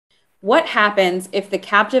What happens if the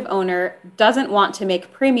captive owner doesn't want to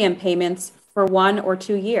make premium payments for 1 or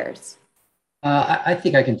 2 years? I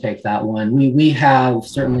think I can take that one. We have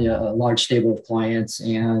certainly a large stable of clients,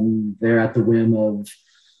 and they're at the whim of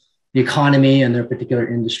the economy and their particular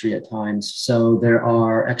industry at times. So there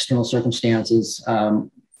are external circumstances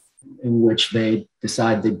in which they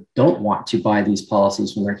decide they don't want to buy these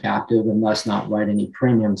policies from their captive and thus not write any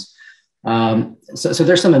premiums. So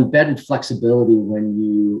there's some embedded flexibility when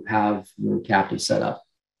you have your captive set up.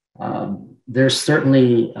 There's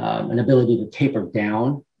certainly an ability to taper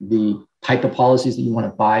down the type of policies that you want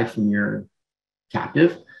to buy from your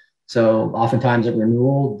captive. So oftentimes at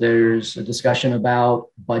renewal, there's a discussion about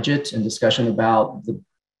budget and discussion about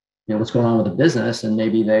what's going on with the business, and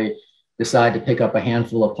maybe they decide to pick up a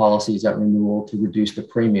handful of policies at renewal to reduce the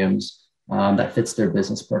premiums that fits their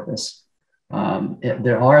business purpose.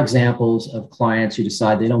 There are examples of clients who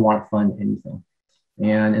decide they don't want to fund anything.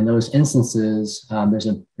 And in those instances, there's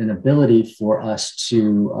an ability for us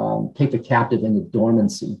to take the captive into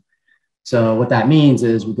dormancy. So what that means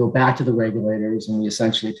is we go back to the regulators and we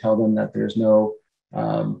essentially tell them that there's no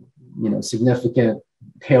significant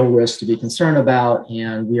tail risk to be concerned about,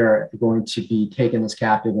 and we are going to be taking this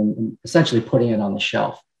captive and essentially putting it on the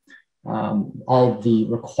shelf. All the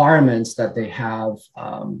requirements that they have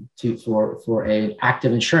for an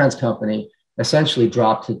active insurance company essentially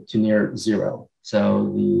drop to near zero.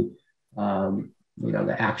 So the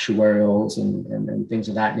actuarials and things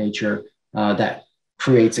of that nature that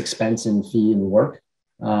creates expense and fee and work,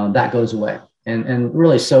 that goes away. And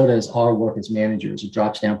really so does our work as managers. It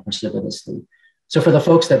drops down precipitously. So for the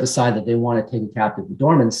folks that decide that they want to take a captive to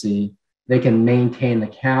dormancy, they can maintain the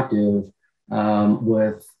captive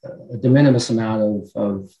with a de minimis amount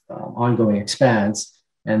of ongoing expense.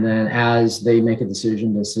 And then as they make a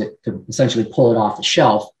decision to essentially pull it off the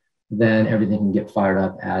shelf, then everything can get fired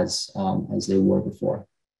up as they were before.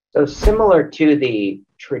 So similar to the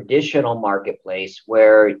traditional marketplace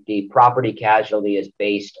where the property casualty is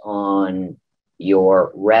based on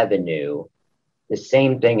your revenue, the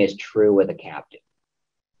same thing is true with a captive.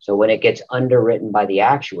 So when it gets underwritten by the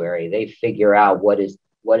actuary, they figure out what is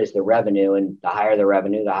the revenue, and the higher the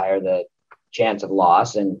revenue, the higher the chance of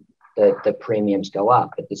loss, and the premiums go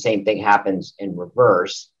up. But the same thing happens in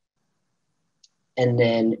reverse. And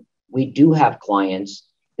then we do have clients,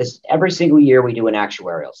 every single year we do an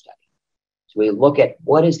actuarial study. So we look at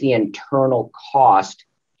what is the internal cost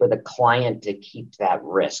for the client to keep that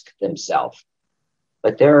risk themselves.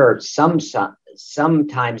 But there are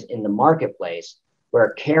sometimes in the marketplace where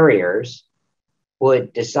carriers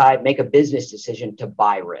would make a business decision to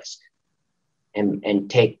buy risk and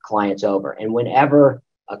take clients over. And whenever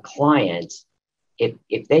a client,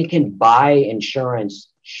 if they can buy insurance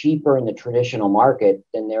cheaper in the traditional market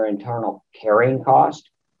than their internal carrying cost,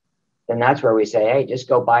 then that's where we say, hey, just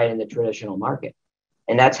go buy it in the traditional market.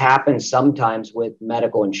 And that's happened sometimes with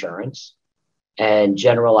medical insurance and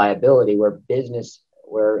general liability,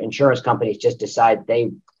 where insurance companies just decide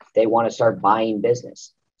they want to start buying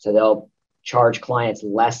business. So they'll charge clients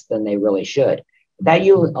less than they really should. That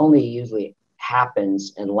only usually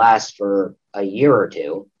happens and lasts for a year or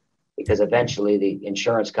two, because eventually the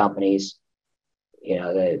insurance companies,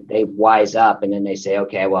 they wise up and then they say,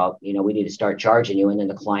 okay, well, we need to start charging you. And then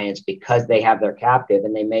the clients, because they have their captive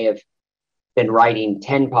and they may have been writing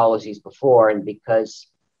 10 policies before, and because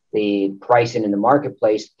the pricing in the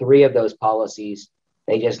marketplace, 3 of those policies,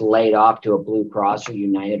 they just laid off to a Blue Cross or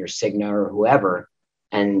United or Cigna or whoever.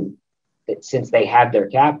 And since they have their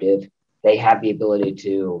captive, they have the ability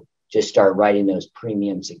to just start writing those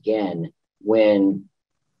premiums again when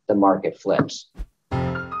the market flips.